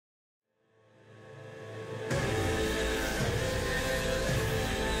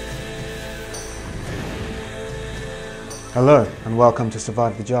Hello and welcome to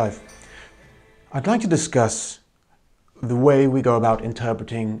Survive the Jive. I'd like to discuss the way we go about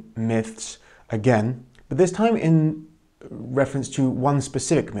interpreting myths again, but this time in reference to one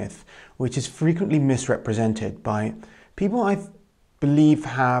specific myth, which is frequently misrepresented by people I believe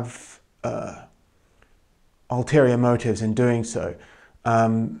have ulterior motives in doing so.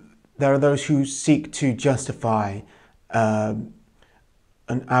 There are those who seek to justify an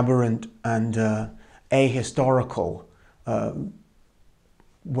aberrant and ahistorical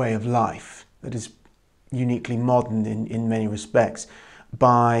way of life that is uniquely modern in many respects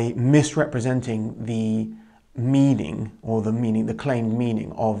by misrepresenting the meaning or the claimed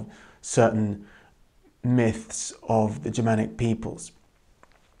meaning of certain myths of the Germanic peoples.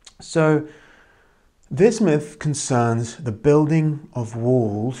 So this myth concerns the building of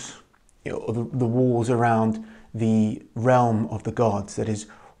walls, or the walls around the realm of the gods, that is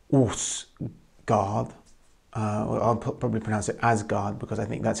Asgard. I'll probably pronounce it Asgard because I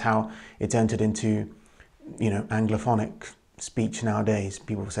think that's how it's entered into, Anglophonic speech nowadays.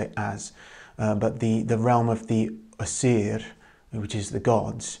 People say as, but the realm of the Asir, which is the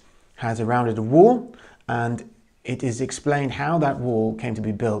gods, has around it a wall, and it is explained how that wall came to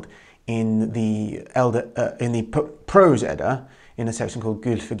be built in the Prose Edda, in a section called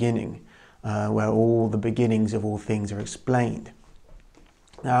Gylfaginning, where all the beginnings of all things are explained.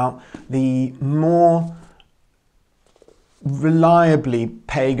 Now, the more reliably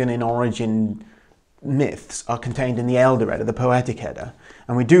pagan in origin myths are contained in the Elder Edda, the Poetic Edda,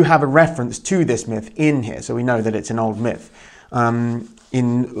 and we do have a reference to this myth in here, so we know that it's an old myth. In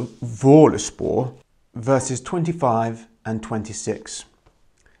Våluspá, verses 25 and 26.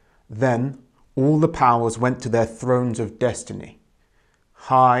 Then all the powers went to their thrones of destiny,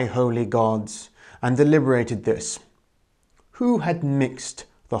 high holy gods, and deliberated this: who had mixed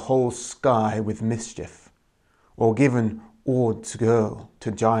the whole sky with mischief, or given Od's girl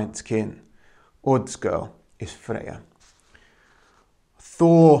to giant's kin? Od's girl is Freyja.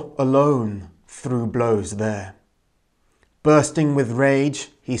 Thor alone threw blows there. Bursting with rage,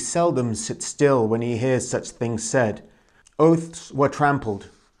 he seldom sits still when he hears such things said. Oaths were trampled,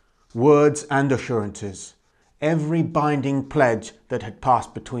 words and assurances, every binding pledge that had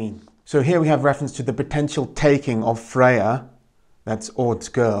passed between. So here we have reference to the potential taking of Freyja, that's Od's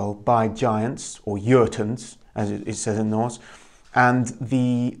girl, by giants, or Jotunns, as it says in Norse, and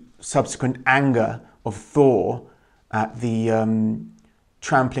the subsequent anger of Thor at the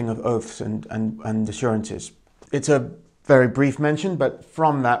trampling of oaths and assurances. It's a very brief mention, but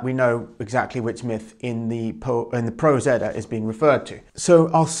from that we know exactly which myth in the Prose Edda is being referred to. So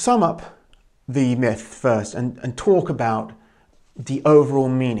I'll sum up the myth first and talk about the overall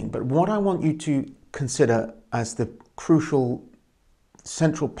meaning. But what I want you to consider as the crucial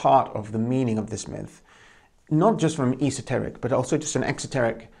central part of the meaning of this myth, not just from an esoteric, but also just an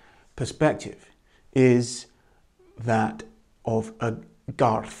exoteric perspective, is that of a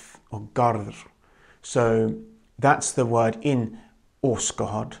garth, or garður. So that's the word in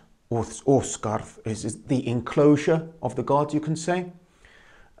Asgard. Asgard is the enclosure of the gods, you can say.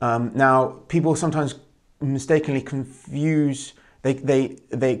 Now, people sometimes mistakenly confuse,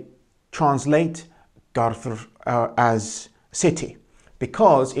 they translate garður as city,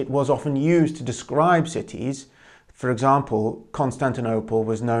 because it was often used to describe cities. For example, Constantinople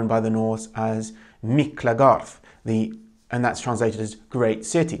was known by the Norse as Miklagarth, and that's translated as great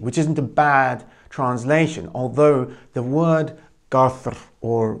city, which isn't a bad translation, although the word garður,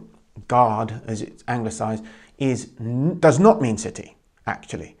 or gard as it's anglicized, does not mean city,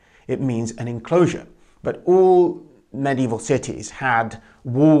 actually. It means an enclosure. But all medieval cities had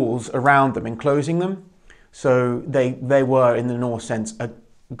walls around them, enclosing them. So they were, in the Norse sense, a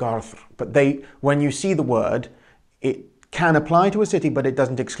garður. But when you see the word, it can apply to a city, but it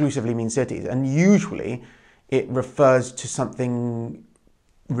doesn't exclusively mean cities. And usually it refers to something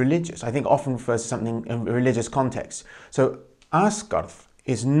religious. I think often refers to something in a religious context. So Asgard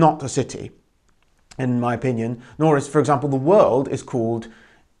is not a city, in my opinion, nor is, for example, the world is called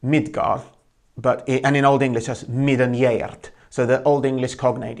Midgard, and in Old English as Midenjerd. So the Old English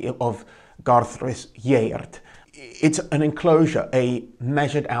cognate of Garður is Jerd. It's an enclosure, a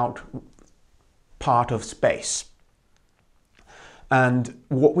measured out part of space. And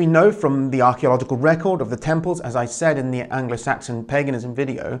what we know from the archaeological record of the temples, as I said in the Anglo-Saxon paganism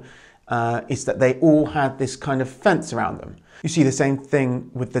video, is that they all had this kind of fence around them. You see the same thing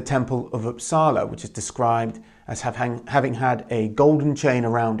with the temple of Uppsala, which is described as having had a golden chain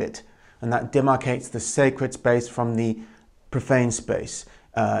around it, and that demarcates the sacred space from the profane space,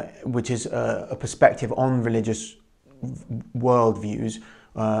 which is a perspective on religious worldviews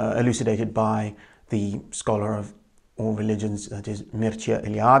elucidated by the scholar of or religions, that is Mircea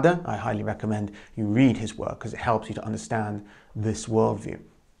Eliade. I highly recommend you read his work because it helps you to understand this worldview.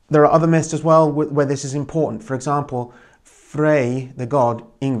 There are other myths as well where this is important. For example, Frey, the god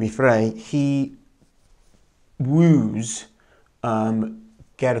Yngvi Frey, he woos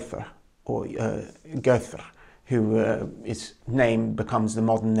Gerther, or Göther, who his name becomes the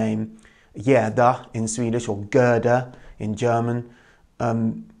modern name Gerda in Swedish, or Gerda in German.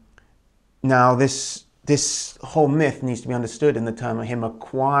 Now this whole myth needs to be understood in the term of him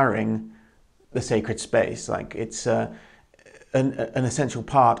acquiring the sacred space. Like it's an essential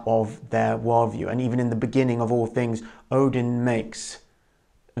part of their worldview. And even in the beginning of all things, Odin makes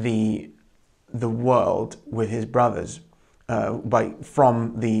the world with his brothers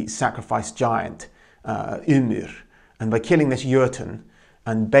from the sacrificed giant Ymir, and by killing this Jotunn,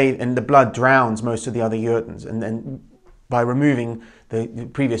 and the blood drowns most of the other Jotunns, and then by removing the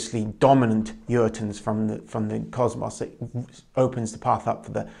previously dominant Jotunns from the cosmos, it opens the path up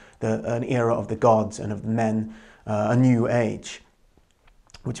for an era of the gods and of the men, a new age,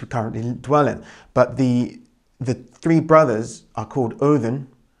 which we currently dwell in. But the three brothers are called Odin,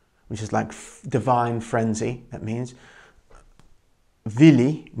 which is like divine frenzy, that means.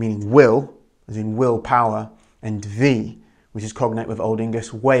 Vili, meaning will, as in willpower, and Vi, which is cognate with Old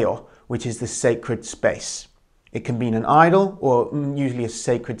English Weo, which is the sacred space. It can mean an idol or usually a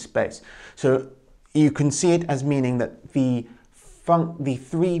sacred space. So you can see it as meaning that the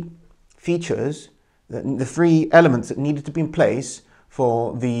three features, the three elements that needed to be in place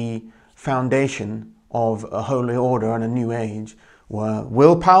for the foundation of a holy order and a new age were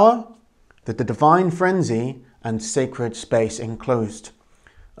willpower, the divine frenzy, and sacred space enclosed.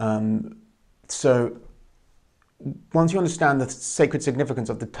 So once you understand the sacred significance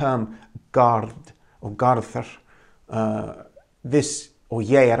of the term Gard or Garðr, this, or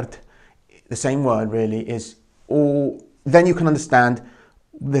Gerd, the same word really, is all, then you can understand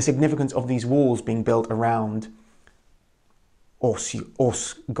the significance of these walls being built around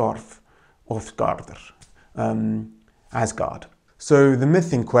Asgard, Asgard. So the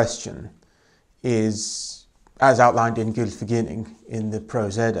myth in question is, as outlined in Gylfaginning in the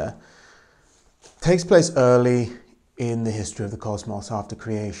Prose Edda, takes place early in the history of the cosmos after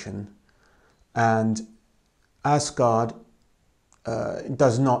creation, and Asgard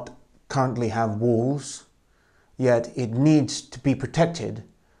does not currently have walls, yet it needs to be protected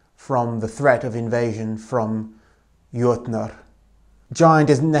from the threat of invasion from Jotunn. Giant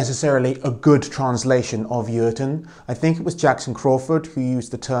isn't necessarily a good translation of Jotunn. I think it was Jackson Crawford who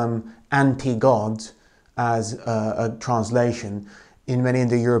used the term anti-gods as a translation. In many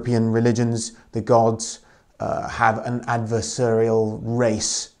Indo-European religions, the gods have an adversarial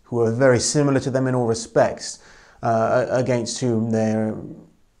race who are very similar to them in all respects, against whom they're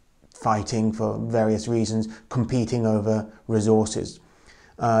fighting for various reasons, competing over resources.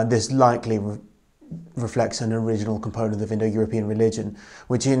 This likely reflects an original component of Indo-European religion,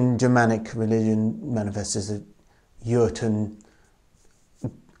 which in Germanic religion manifests as a Jotunn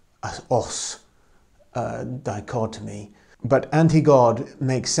os dichotomy. But anti-god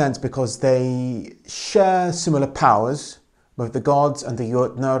makes sense because they share similar powers. Both the gods and the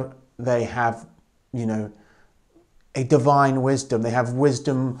Jotunn, they have, a divine wisdom. They have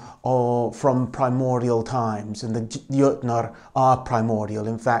wisdom from primordial times, and the Jotunn are primordial.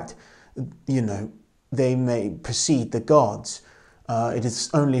 In fact, they may precede the gods. It is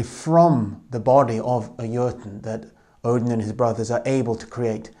only from the body of a Jotunn that Odin and his brothers are able to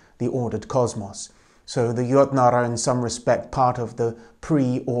create the ordered cosmos. So the Jotunn are in some respect part of the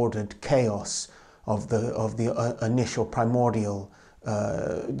pre-ordered chaos of the initial primordial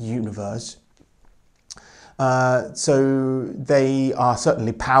universe. So they are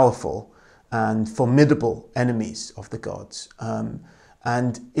certainly powerful and formidable enemies of the gods.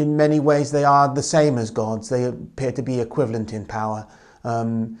 And in many ways they are the same as gods. They appear to be equivalent in power.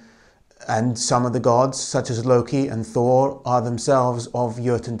 And some of the gods, such as Loki and Thor, are themselves of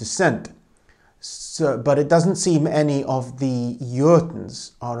Jotun descent. But it doesn't seem any of the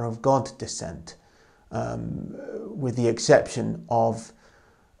Jotuns are of god descent, with the exception of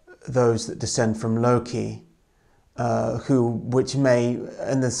those that descend from Loki, and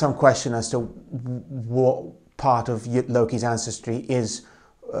there's some question as to what part of Loki's ancestry is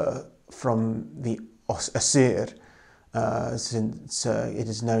from the Asir, since it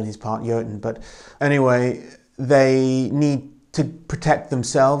is known he's part Jotun. But anyway, they need to protect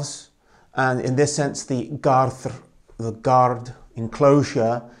themselves, and in this sense the Gard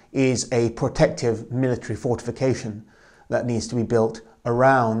enclosure is a protective military fortification that needs to be built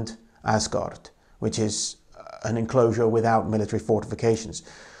around Asgard, which is an enclosure without military fortifications.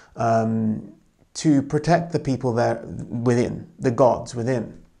 to protect the people there within, the gods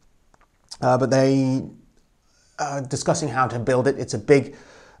within. But they are discussing how to build it. It's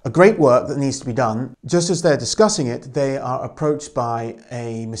a great work that needs to be done. Just as they're discussing it, they are approached by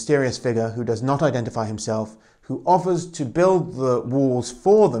a mysterious figure who does not identify himself, who offers to build the walls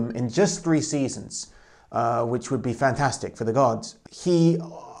for them in just 3 seasons, which would be fantastic for the gods. He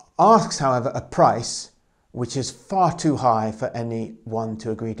asks, however, a price which is far too high for anyone to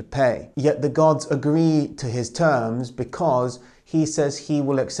agree to pay. Yet the gods agree to his terms because he says he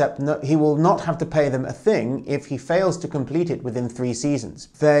will not have to pay them a thing if he fails to complete it within 3 seasons.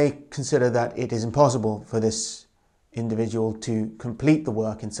 They consider that it is impossible for this individual to complete the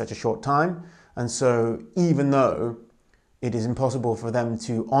work in such a short time, and so even though it is impossible for them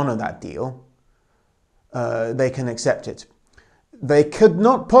to honor that deal, they can accept it. They could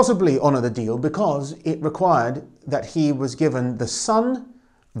not possibly honor the deal because it required that he was given the sun,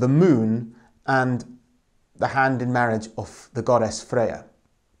 the moon, and the hand in marriage of the goddess Freyja.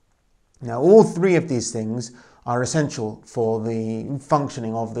 Now, all 3 of these things are essential for the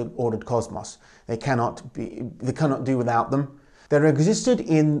functioning of the ordered cosmos. They cannot do without them. There existed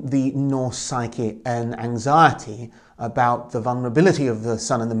in the Norse psyche an anxiety about the vulnerability of the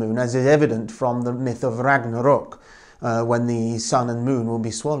sun and the moon, as is evident from the myth of Ragnarok, when the sun and moon will be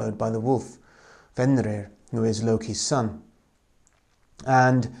swallowed by the wolf, Fenrir, who is Loki's son.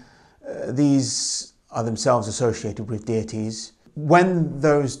 And these are themselves associated with deities. When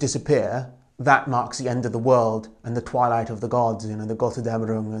those disappear, that marks the end of the world and the twilight of the gods, the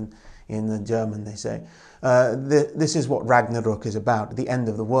Gotterdammerung in the German, they say. This is what Ragnarok is about, the end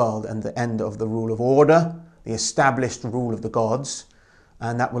of the world and the end of the rule of order, the established rule of the gods.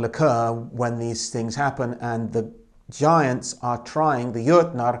 And that will occur when these things happen, and the giants are trying, the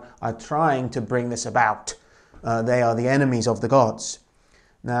Jotunnar are trying to bring this about. They are the enemies of the gods.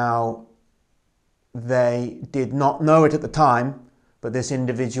 Now, they did not know it at the time, but this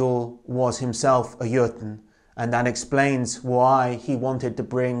individual was himself a Jotunn, and that explains why he wanted to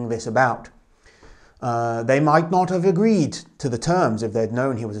bring this about. They might not have agreed to the terms if they'd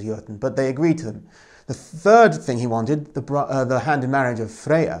known he was a Jotunn, but they agreed to them. The third thing he wanted, the hand in marriage of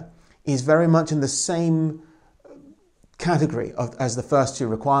Freyja, is very much in the same category as the first 2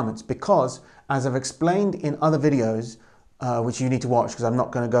 requirements, because, as I've explained in other videos, which you need to watch because I'm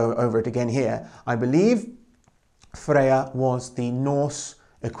not going to go over it again here, I believe Freyja was the Norse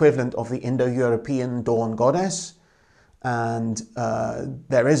equivalent of the Indo-European dawn goddess, and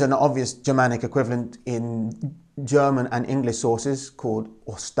there is an obvious Germanic equivalent in German and English sources called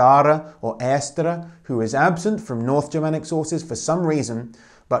Ostara or Estra, who is absent from North Germanic sources for some reason,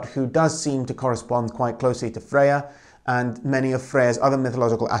 but who does seem to correspond quite closely to Freyja. And many of Freyja's other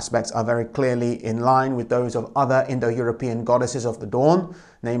mythological aspects are very clearly in line with those of other Indo-European goddesses of the dawn,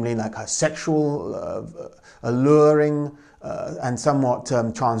 namely like her sexual, alluring, and somewhat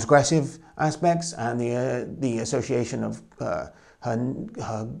transgressive aspects, and the association of her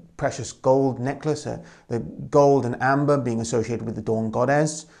precious gold necklace, the gold and amber being associated with the dawn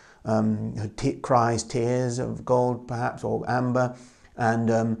goddess, who cries tears of gold perhaps, or amber,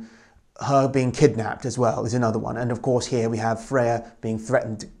 and her being kidnapped as well is another one. And of course here we have Freyja being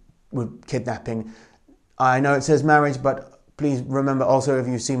threatened with kidnapping. I know it says marriage, but please remember also, if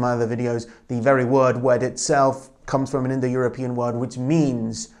you've seen my other videos, the very word wed itself comes from an Indo-European word which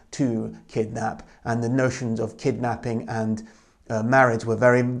means to kidnap, and the notions of kidnapping and marriage were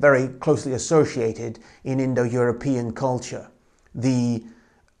very, very closely associated in Indo-European culture. The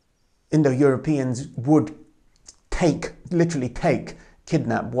Indo-Europeans would literally take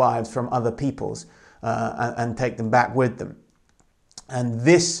kidnap wives from other peoples and take them back with them. And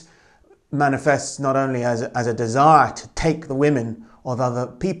this manifests not only as a desire to take the women of other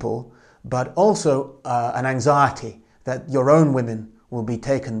people, but also an anxiety that your own women will be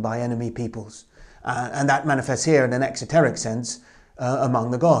taken by enemy peoples. And that manifests here in an exoteric sense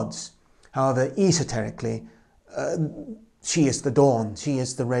among the gods. However, esoterically, she is the dawn, she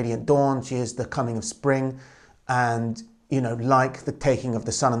is the radiant dawn, she is the coming of spring, and like the taking of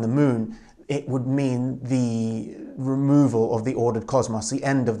the sun and the moon, it would mean the removal of the ordered cosmos, the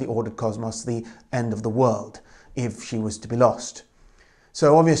end of the ordered cosmos, the end of the world, if she was to be lost.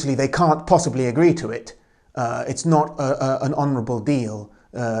 So obviously they can't possibly agree to it. It's not an honourable deal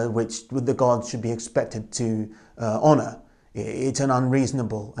which the gods should be expected to honour. It's an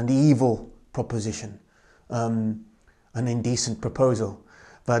unreasonable and evil proposition, an indecent proposal.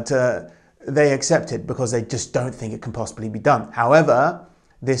 But they accept it because they just don't think it can possibly be done. However,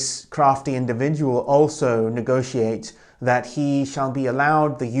 this crafty individual also negotiates that he shall be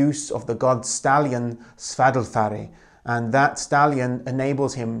allowed the use of the god stallion Svadilfari, And that stallion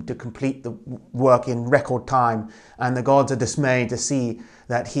enables him to complete the work in record time. And the gods are dismayed to see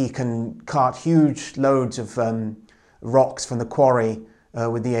that he can cart huge loads of rocks from the quarry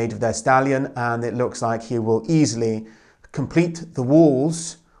with the aid of their stallion. And it looks like he will easily complete the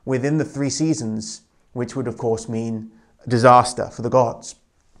walls within the 3 seasons, which would of course mean disaster for the gods.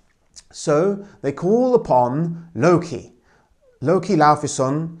 So they call upon Loki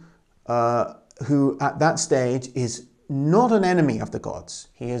Laufeyson, who at that stage is not an enemy of the gods.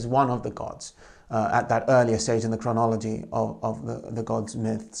 He is one of the gods at that earlier stage in the chronology of the gods'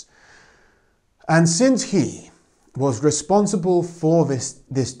 myths. And since he was responsible for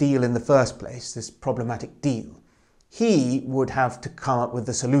this deal in the first place, this problematic deal, he would have to come up with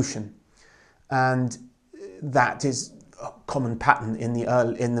the solution. And that is a common pattern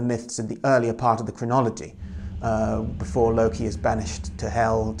in the myths in the earlier part of the chronology, before Loki is banished to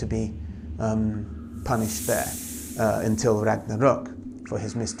hell to be punished there until Ragnarok for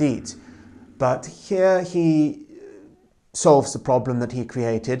his misdeeds. But here he solves the problem that he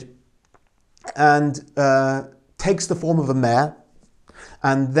created and takes the form of a mare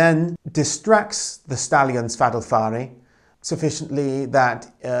and then distracts the stallion Svadilfari sufficiently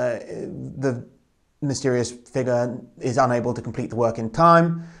that the mysterious figure is unable to complete the work in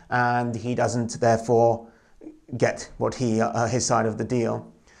time, and he doesn't therefore get what his side of the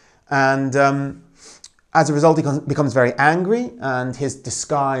deal. And as a result, he becomes very angry, and his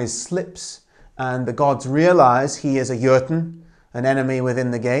disguise slips, and the gods realize he is a Jotunn, an enemy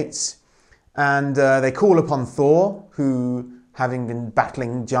within the gates, and they call upon Thor, who, having been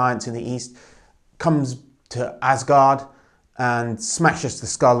battling giants in the east, comes to Asgard and smashes the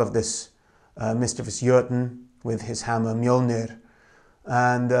skull of this mischievous Jotunn with his hammer Mjolnir.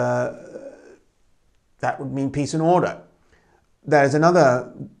 And that would mean peace and order. There's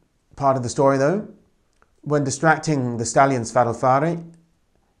another part of the story, though. When distracting the stallion Svadilfari,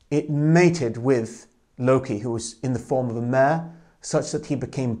 it mated with Loki, who was in the form of a mare, such that he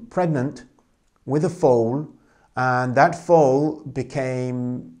became pregnant with a foal, and that foal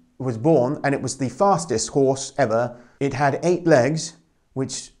was born, and it was the fastest horse ever. It had 8 legs,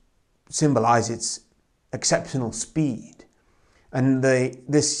 which symbolize its exceptional speed. And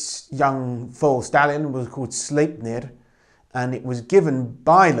this young foal stallion was called Sleipnir, and it was given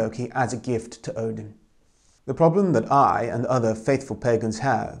by Loki as a gift to Odin. The problem that I and other faithful pagans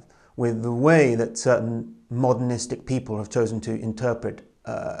have with the way that certain modernistic people have chosen to interpret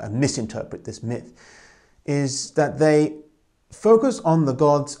and misinterpret this myth is that they focus on the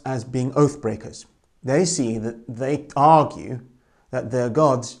gods as being oath breakers. They argue that their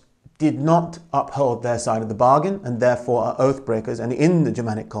gods did not uphold their side of the bargain and therefore are oath breakers, and in the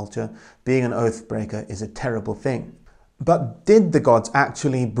Germanic culture, being an oath breaker is a terrible thing. But did the gods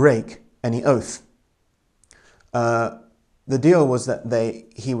actually break any oath? The deal was that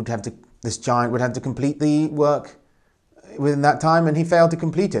this giant would have to complete the work within that time, and he failed to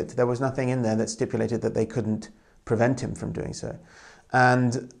complete it. There was nothing in there that stipulated that they couldn't prevent him from doing so.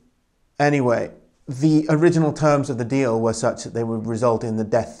 And anyway, the original terms of the deal were such that they would result in the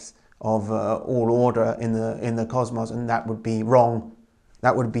death of all order in the cosmos, and that would be wrong.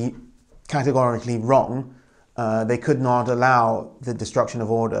 That would be categorically wrong. They could not allow the destruction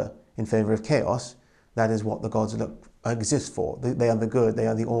of order in favor of chaos. That is what the gods exist for. They are the good, they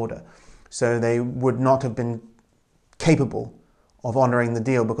are the order. So they would not have been capable of honoring the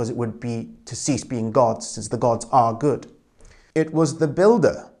deal, because it would be to cease being gods, since the gods are good. It was the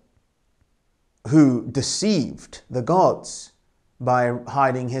builder who deceived the gods by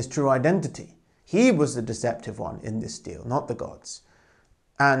hiding his true identity. He was the deceptive one in this deal, not the gods.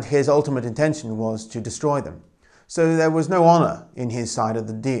 And his ultimate intention was to destroy them. So there was no honor in his side of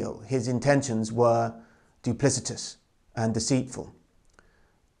the deal. His intentions were duplicitous and deceitful,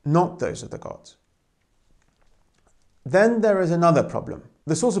 not those of the gods. Then there is another problem.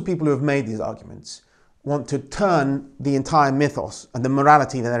 The sorts of people who have made these arguments want to turn the entire mythos and the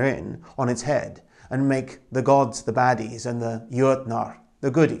morality therein on its head and make the gods the baddies and the Jötnar the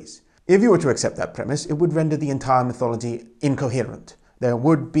goodies. If you were to accept that premise, it would render the entire mythology incoherent. There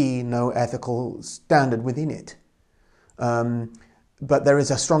would be no ethical standard within it. But there is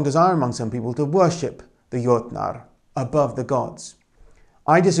a strong desire among some people to worship the Jötnar above the gods.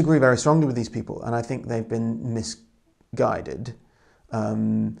 I disagree very strongly with these people, and I think they've been misguided.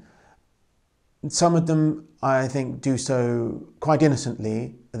 Some of them, I think, do so quite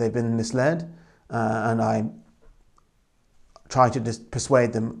innocently. They've been misled, and I try to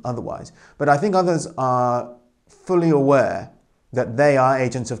persuade them otherwise. But I think others are fully aware that they are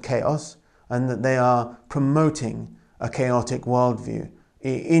agents of chaos and that they are promoting a chaotic worldview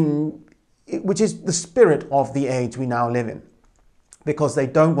in which is the spirit of the age we now live in, because they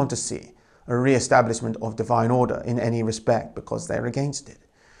don't want to see a re-establishment of divine order in any respect, because they're against it.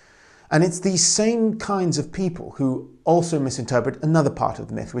 And it's these same kinds of people who also misinterpret another part of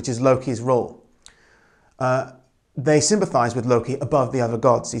the myth, which is Loki's role. They sympathize with Loki above the other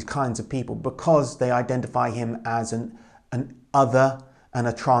gods, these kinds of people, because they identify him as an other and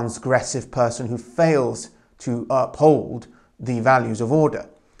a transgressive person who fails to uphold the values of order.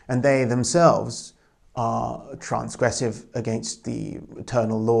 And they themselves are transgressive against the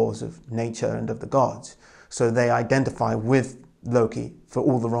eternal laws of nature and of the gods. So they identify with Loki for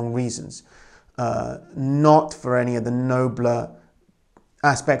all the wrong reasons, not for any of the nobler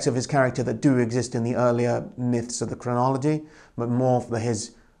aspects of his character that do exist in the earlier myths of the chronology, but more for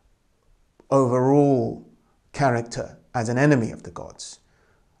his overall character as an enemy of the gods.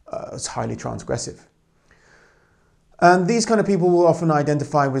 It's highly transgressive. And these kind of people will often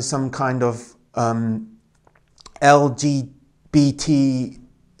identify with some kind of LGBT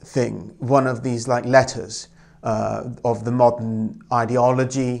thing, one of these like letters of the modern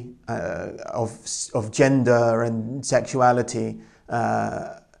ideology of gender and sexuality,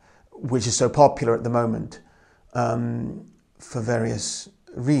 which is so popular at the moment for various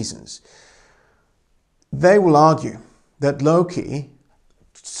reasons. They will argue that Loki,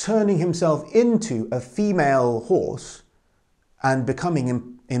 turning himself into a female horse and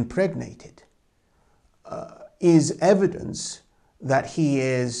becoming impregnated, is evidence that he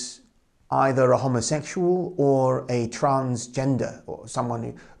is either a homosexual or a transgender, or someone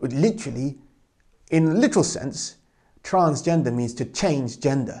who would literally, in a literal sense, transgender means to change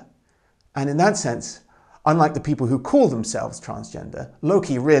gender. And in that sense, unlike the people who call themselves transgender,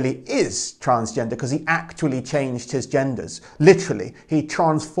 Loki really is transgender because he actually changed his genders. Literally, he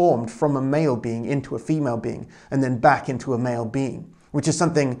transformed from a male being into a female being and then back into a male being, which is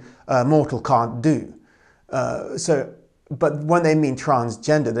something mortal can't do. But when they mean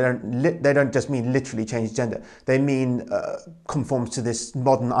transgender, they don't just mean literally change gender. They mean conforms to this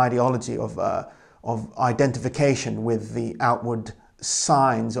modern ideology of identification with the outward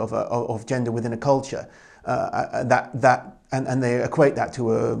signs of gender within a culture. And they equate that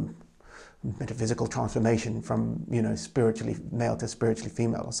to a metaphysical transformation from spiritually male to spiritually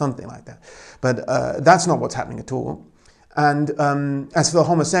female or something like that. But that's not what's happening at all. And as for the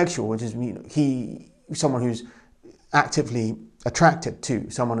homosexual, which is someone who's actively attracted to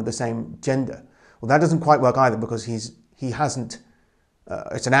someone of the same gender, well, that doesn't quite work either, because he hasn't.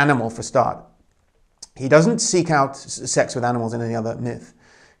 It's an animal for a start. He doesn't seek out sex with animals in any other myth.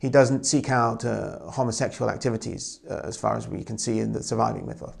 He doesn't seek out homosexual activities, as far as we can see in the surviving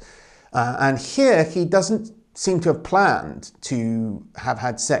mythos. And here, he doesn't seem to have planned to have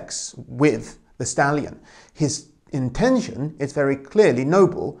had sex with the stallion. His intention is very clearly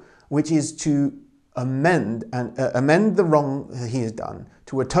noble, which is to amend the wrong that he has done,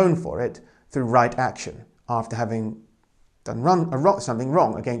 to atone for it through right action, after having done something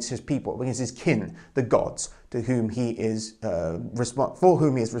wrong against his people, against his kin, the gods, to whom he is for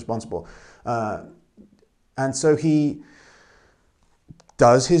whom he is responsible, and so he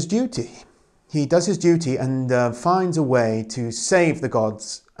does his duty. He does his duty and finds a way to save the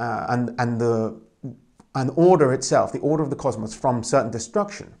gods and order itself, the order of the cosmos, from certain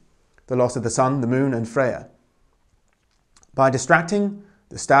destruction, the loss of the sun, the moon, and Freyja, by distracting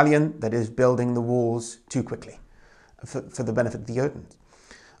the stallion that is building the walls too quickly for the benefit of the Jotunns.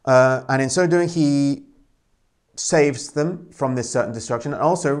 And in so doing, he saves them from this certain destruction, and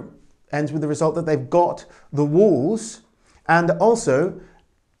also ends with the result that they've got the walls, and also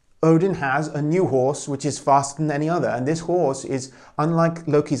Odin has a new horse which is faster than any other. And this horse is, unlike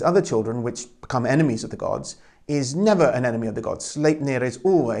Loki's other children, which become enemies of the gods, is never an enemy of the gods. Sleipnir is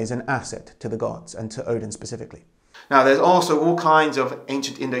always an asset to the gods, and to Odin specifically. Now, there's also all kinds of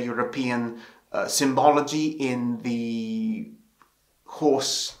ancient Indo-European symbology in the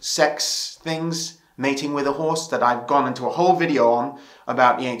horse sex things, mating with a horse, that I've gone into a whole video on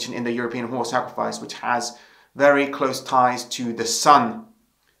about the ancient Indo-European horse sacrifice, which has very close ties to the sun.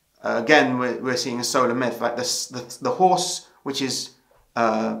 Again, we're seeing a solar myth, like the horse, which is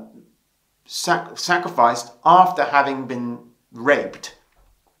sacrificed after having been raped,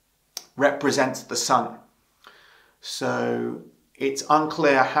 represents the sun. So it's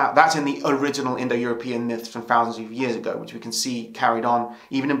unclear how. That's in the original Indo-European myths from thousands of years ago, which we can see carried on.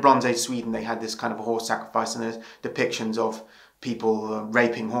 Even in Bronze Age Sweden, they had this kind of a horse sacrifice, and there's depictions of people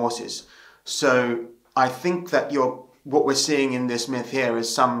raping horses. So I think that what we're seeing in this myth here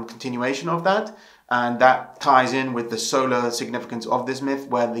is some continuation of that, and that ties in with the solar significance of this myth,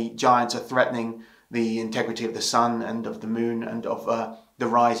 where the giants are threatening the integrity of the sun and of the moon and of the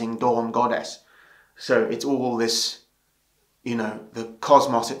rising dawn goddess. So it's all this, the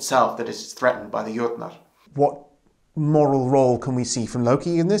cosmos itself that is threatened by the Jotunnar. What moral role can we see from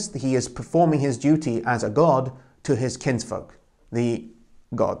Loki in this? He is performing his duty as a god to his kinsfolk, the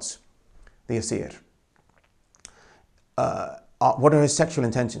gods, the Aesir. What are his sexual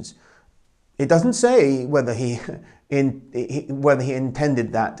intentions? It doesn't say whether he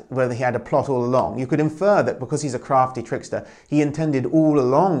intended that, whether he had a plot all along. You could infer that because he's a crafty trickster, he intended all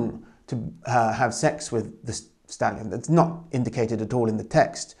along to have sex with the stallion. That's not indicated at all in the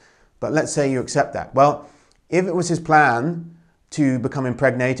text. But let's say you accept that. Well, if it was his plan to become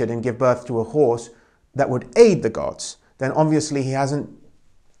impregnated and give birth to a horse that would aid the gods, then obviously he hasn't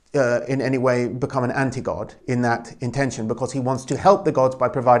in any way become an anti-god in that intention, because he wants to help the gods by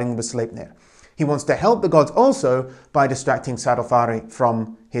providing them with Sleipnir. He wants to help the gods also by distracting Sarofari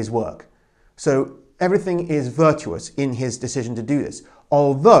from his work. So everything is virtuous in his decision to do this.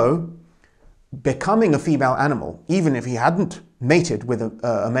 Although becoming a female animal, even if he hadn't mated with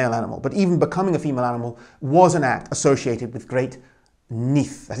a male animal, but even becoming a female animal was an act associated with great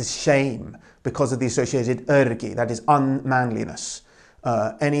nith, that is shame, because of the associated ergi, that is unmanliness.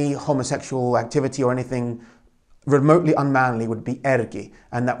 Any homosexual activity or anything remotely unmanly would be ergi,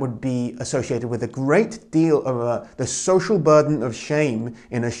 and that would be associated with a great deal of the social burden of shame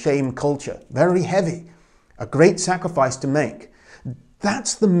in a shame culture. Very heavy, a great sacrifice to make.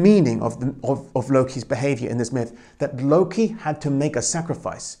 That's the meaning of Loki's behavior in this myth, that Loki had to make a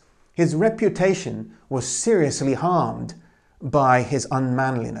sacrifice. His reputation was seriously harmed by his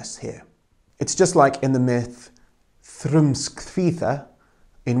unmanliness here. It's just like in the myth Thrumskvitha,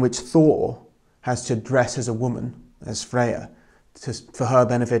 in which Thor has to dress as a woman, as Freyja, for her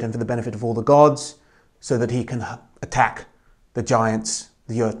benefit and for the benefit of all the gods, so that he can attack the giants,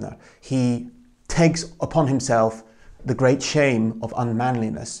 the Jotunnar. He takes upon himself the great shame of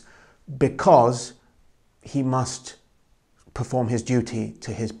unmanliness because he must perform his duty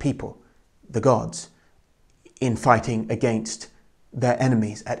to his people, the gods, in fighting against their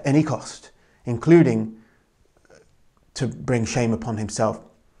enemies at any cost, including to bring shame upon himself.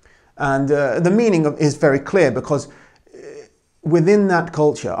 And the meaning is very clear, because within that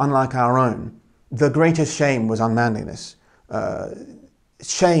culture, unlike our own, the greatest shame was unmanliness.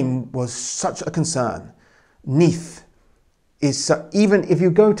 Shame was such a concern. Nith is, even if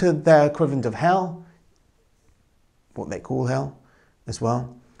you go to their equivalent of hell, what they call hell as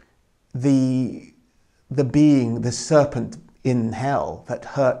well, the being, the serpent in hell that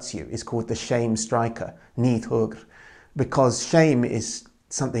hurts you is called the shame striker, Nithugr, because shame is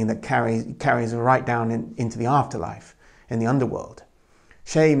something that carries right down into the afterlife, in the underworld.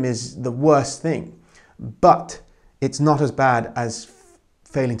 Shame is the worst thing, but it's not as bad as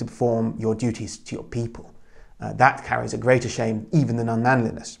failing to perform your duties to your people. That carries a greater shame even than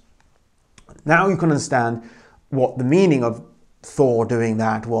unmanliness. Now you can understand what the meaning of Thor doing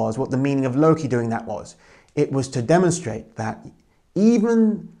that was, what the meaning of Loki doing that was. It was to demonstrate that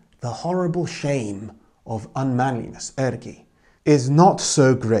even the horrible shame of unmanliness, ergi, is not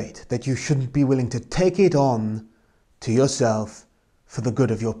so great that you shouldn't be willing to take it on to yourself for the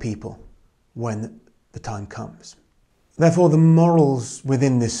good of your people when the time comes. Therefore, the morals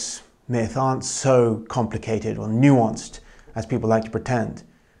within this myth aren't so complicated or nuanced as people like to pretend.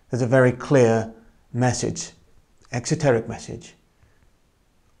 There's a very clear message, exoteric message.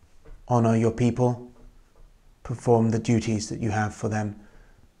 Honor your people, perform the duties that you have for them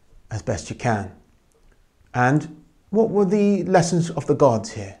as best you can. And what were the lessons of the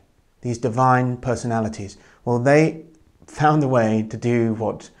gods here? These divine personalities. Well, they found a way to do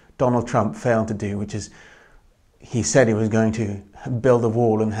what Donald Trump failed to do, which is he said he was going to build a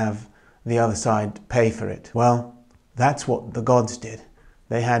wall and have the other side pay for it. Well, that's what the gods did.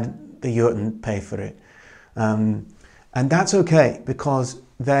 They had the Jotunn pay for it. And that's okay, because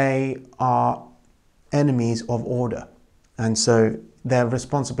they are enemies of order. And so their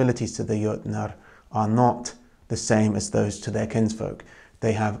responsibilities to the Jotunnar are not the same as those to their kinsfolk.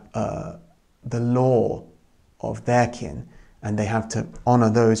 They have the law of their kin, and they have to honor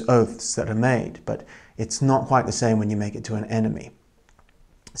those oaths that are made. But it's not quite the same when you make it to an enemy,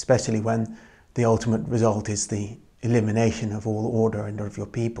 especially when the ultimate result is the elimination of all order and of your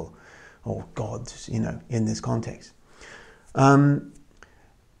people, or gods, in this context.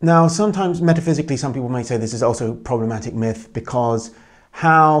 Now, sometimes metaphysically, some people may say this is also a problematic myth, because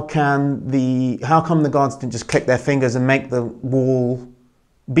how come the gods didn't just click their fingers and make the wall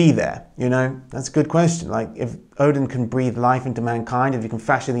be there? That's a good question. Like, if Odin can breathe life into mankind, if he can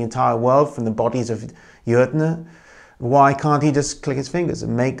fashion the entire world from the bodies of Jotunn, why can't he just click his fingers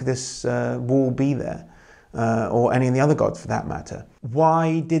and make this wall be there? or any of the other gods for that matter.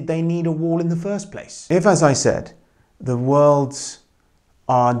 Why did they need a wall in the first place? If, as I said, the worlds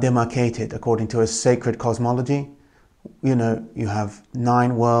are demarcated according to a sacred cosmology, you know, you have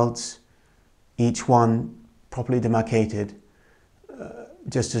 9 worlds, each one properly demarcated,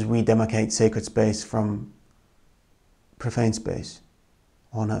 just as we demarcate sacred space from profane space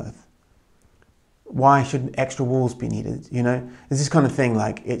on Earth. Why should extra walls be needed? You know, it's this kind of thing,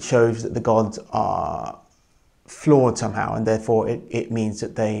 like it shows that the gods are flawed somehow, and therefore it means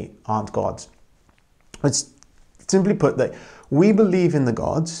that they aren't gods. It's simply put that we believe in the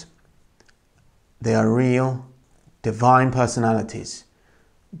gods. They are real, divine personalities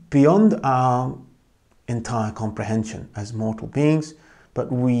beyond our entire comprehension as mortal beings,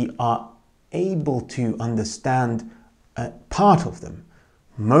 but we are able to understand part of them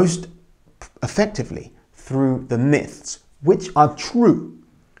most effectively through the myths, which are true,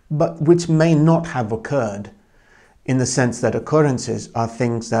 but which may not have occurred, in the sense that occurrences are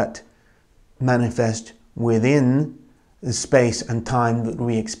things that manifest within the space and time that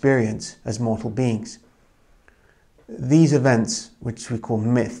we experience as mortal beings. These events, which we call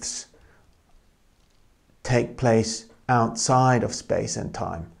myths, take place outside of space and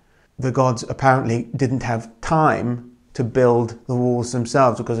time. The gods apparently didn't have time to build the walls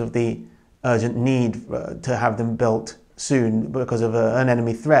themselves because of the urgent need to have them built soon because of an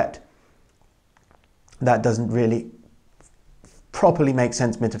enemy threat. That doesn't really properly make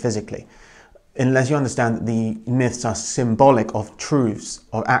sense metaphysically, unless you understand that the myths are symbolic of truths,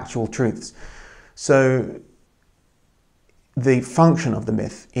 of actual truths. So the function of the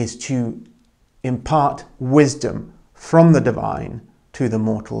myth is to impart wisdom from the divine to the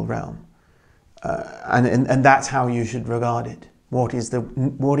mortal realm. And that's how you should regard it. What is the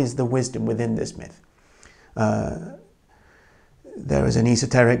wisdom within this myth? There is an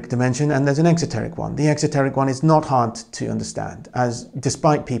esoteric dimension and there's an exoteric one. The exoteric one is not hard to understand, as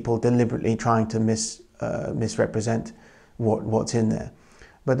despite people deliberately trying to misrepresent what's in there.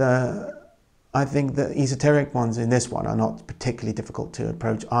 But I think the esoteric ones in this one are not particularly difficult to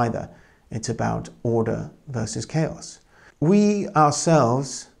approach either. It's about order versus chaos. We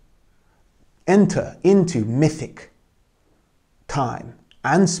ourselves enter into mythic time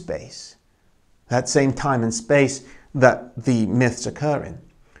and space, that same time and space that the myths occur in,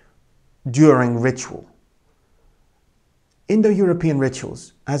 during ritual. Indo-European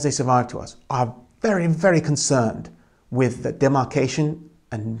rituals, as they survive to us, are very, very concerned with the demarcation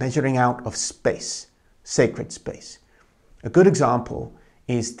and measuring out of space, sacred space. A good example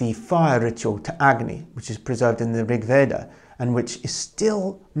is the fire ritual to Agni, which is preserved in the Rig Veda and which is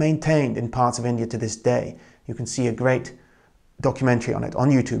still maintained in parts of India to this day. You can see a great documentary on it on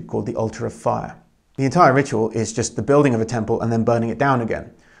YouTube called The Altar of Fire. The entire ritual is just the building of a temple and then burning it down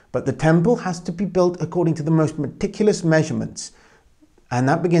again. But the temple has to be built according to the most meticulous measurements, and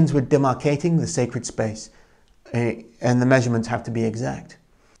that begins with demarcating the sacred space, and the measurements have to be exact.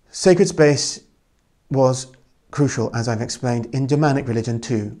 Sacred space was crucial, as I've explained, in Germanic religion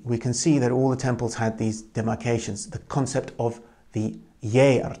too. We can see that all the temples had these demarcations, the concept of the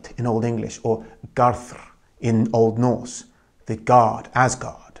Jært in Old English, or Garthr in Old Norse, the god,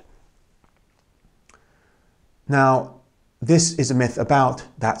 Asgard. Now, this is a myth about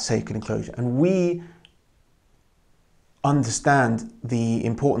that sacred enclosure, and we understand the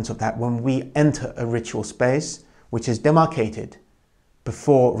importance of that when we enter a ritual space which is demarcated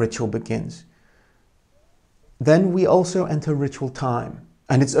before ritual begins. Then we also enter ritual time,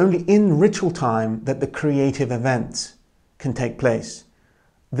 and it's only in ritual time that the creative events can take place.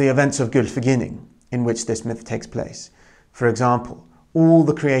 The events of Gylfaginning, in which this myth takes place. For example, all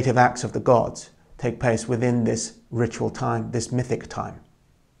the creative acts of the gods take place within this ritual time, this mythic time.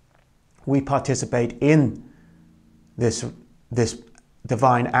 We participate in this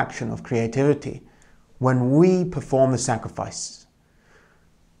divine action of creativity when we perform the sacrifices.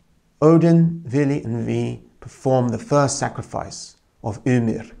 Odin, Vili and Vi perform the first sacrifice of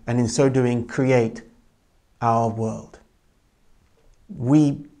Ymir, and in so doing create our world.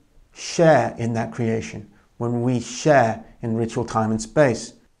 We share in that creation when we share in ritual time and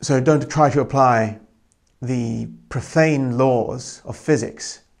space. So don't try to apply the profane laws of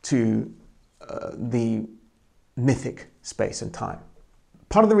physics to the mythic space and time.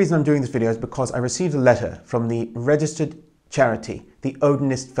 Part of the reason I'm doing this video is because I received a letter from the registered charity, the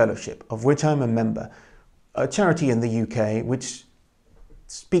Odinist Fellowship, of which I'm a member, a charity in the UK which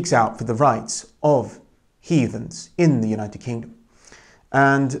speaks out for the rights of heathens in the United Kingdom.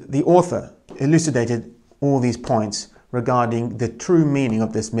 And the author elucidated all these points regarding the true meaning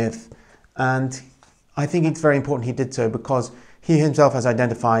of this myth, and I think it's very important he did so because he himself has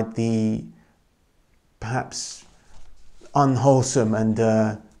identified the perhaps unwholesome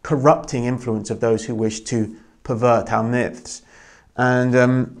and corrupting influence of those who wish to pervert our myths. And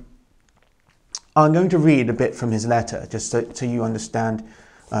I'm going to read a bit from his letter, just so you understand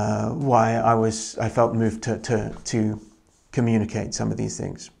why I felt moved to communicate some of these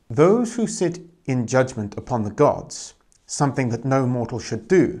things. Those who sit in judgment upon the gods, something that no mortal should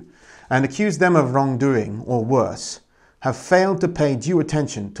do, and accuse them of wrongdoing or worse, have failed to pay due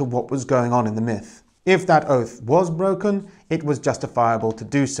attention to what was going on in the myth. If that oath was broken, it was justifiable to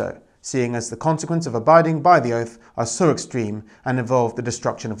do so, seeing as the consequence of abiding by the oath are so extreme and involve the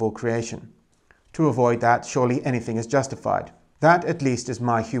destruction of all creation. To avoid that, surely anything is justified. That at least is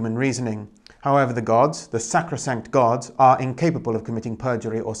my human reasoning. However, the gods, the sacrosanct gods, are incapable of committing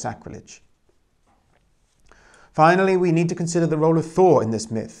perjury or sacrilege. Finally, we need to consider the role of Thor in this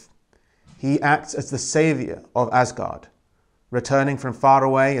myth. He acts as the saviour of Asgard, returning from far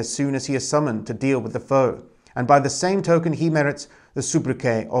away as soon as he is summoned to deal with the foe, and by the same token he merits the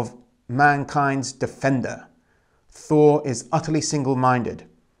sobriquet of mankind's defender. Thor is utterly single-minded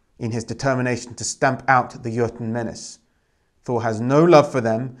in his determination to stamp out the Jotunn menace. Thor has no love for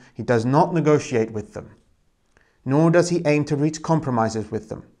them, he does not negotiate with them, nor does he aim to reach compromises with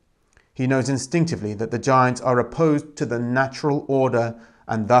them. He knows instinctively that the giants are opposed to the natural order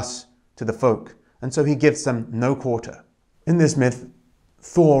and thus to the folk, and so he gives them no quarter. In this myth,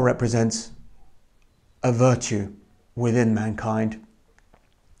 Thor represents a virtue within mankind,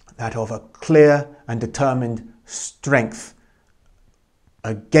 that of a clear and determined strength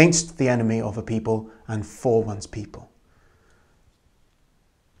against the enemy of a people and for one's people.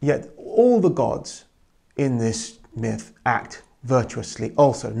 Yet all the gods in this myth act virtuously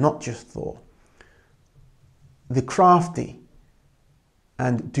also, not just Thor. The crafty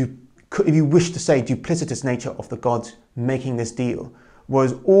and, if you wish to say, duplicitous nature of the gods making this deal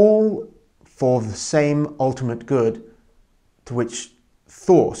was all for the same ultimate good to which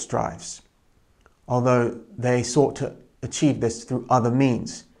Thor strives, although they sought to achieve this through other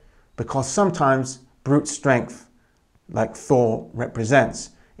means, because sometimes brute strength, like Thor represents,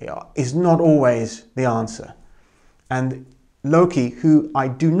 is not always the answer. And Loki, who I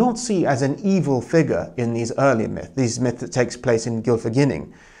do not see as an evil figure in these earlier myths, these myths that takes place in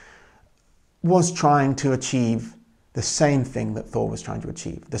Gylfaginning, was trying to achieve the same thing that Thor was trying to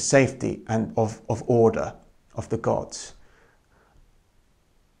achieve, the safety and of order of the gods.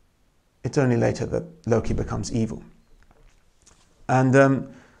 It's only later that Loki becomes evil.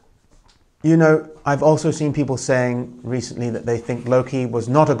 And, you know, I've also seen people saying recently that they think Loki was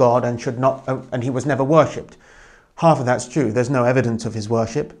not a god and should not, and he was never worshipped. Half of that's true. There's no evidence of his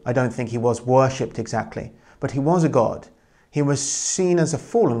worship. I don't think he was worshipped exactly, but he was a god. He was seen as a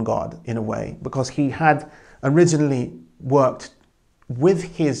fallen god in a way, because he had originally worked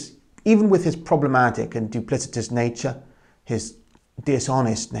with even with his problematic and duplicitous nature, his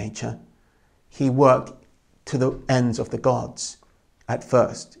dishonest nature, he worked to the ends of the gods at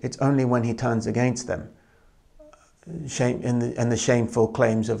first. It's only when he turns against them, and the shameful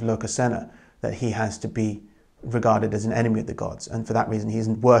claims of Våluspá, that he has to be regarded as an enemy of the gods, and for that reason he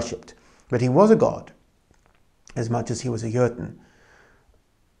isn't worshipped. But he was a god, as much as he was a Jotunn.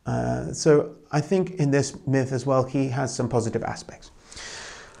 So I think in this myth as well, he has some positive aspects.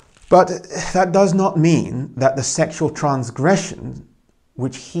 But that does not mean that the sexual transgression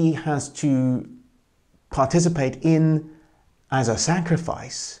which he has to participate in as a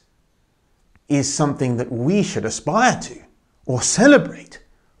sacrifice is something that we should aspire to or celebrate.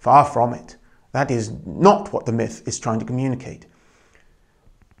 Far from it. That is not what the myth is trying to communicate.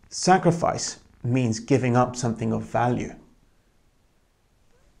 Sacrifice means giving up something of value.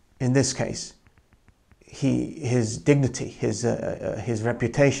 In this case, his dignity, his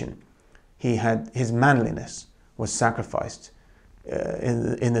reputation, his manliness was sacrificed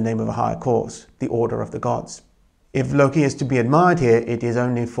in the name of a higher cause, the order of the gods. If Loki is to be admired here, it is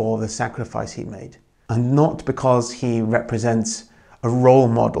only for the sacrifice he made, and not because he represents a role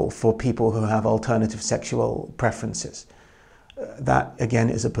model for people who have alternative sexual preferences. That, again,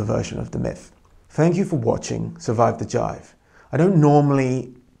 is a perversion of the myth. Thank you for watching Survive the Jive. I don't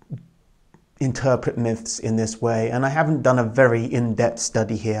normally interpret myths in this way, and I haven't done a very in-depth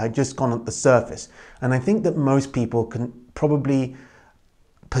study here. I've just gone at the surface, and I think that most people can probably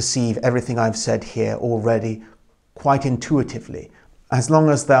perceive everything I've said here already quite intuitively, as long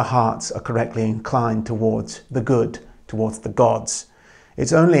as their hearts are correctly inclined towards the good, towards the gods.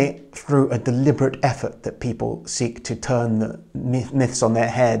 It's only through a deliberate effort that people seek to turn the myths on their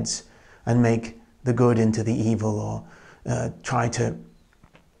heads and make the good into the evil, or try to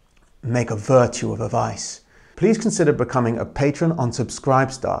make a virtue of a vice. Please consider becoming a patron on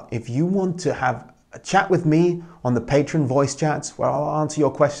Subscribestar if you want to have chat with me on the Patreon voice chats where I'll answer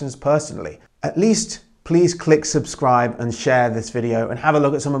your questions personally. At least please click subscribe and share this video and have a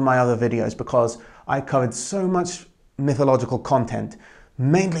look at some of my other videos, because I covered so much mythological content,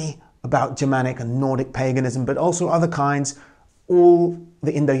 mainly about Germanic and Nordic paganism, but also other kinds. All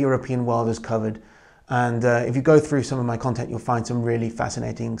the Indo-European world is covered. And if you go through some of my content, you'll find some really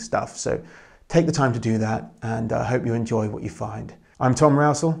fascinating stuff. So take the time to do that, and I hope you enjoy what you find. I'm Tom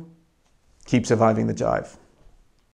Rousel. Keep surviving the jive.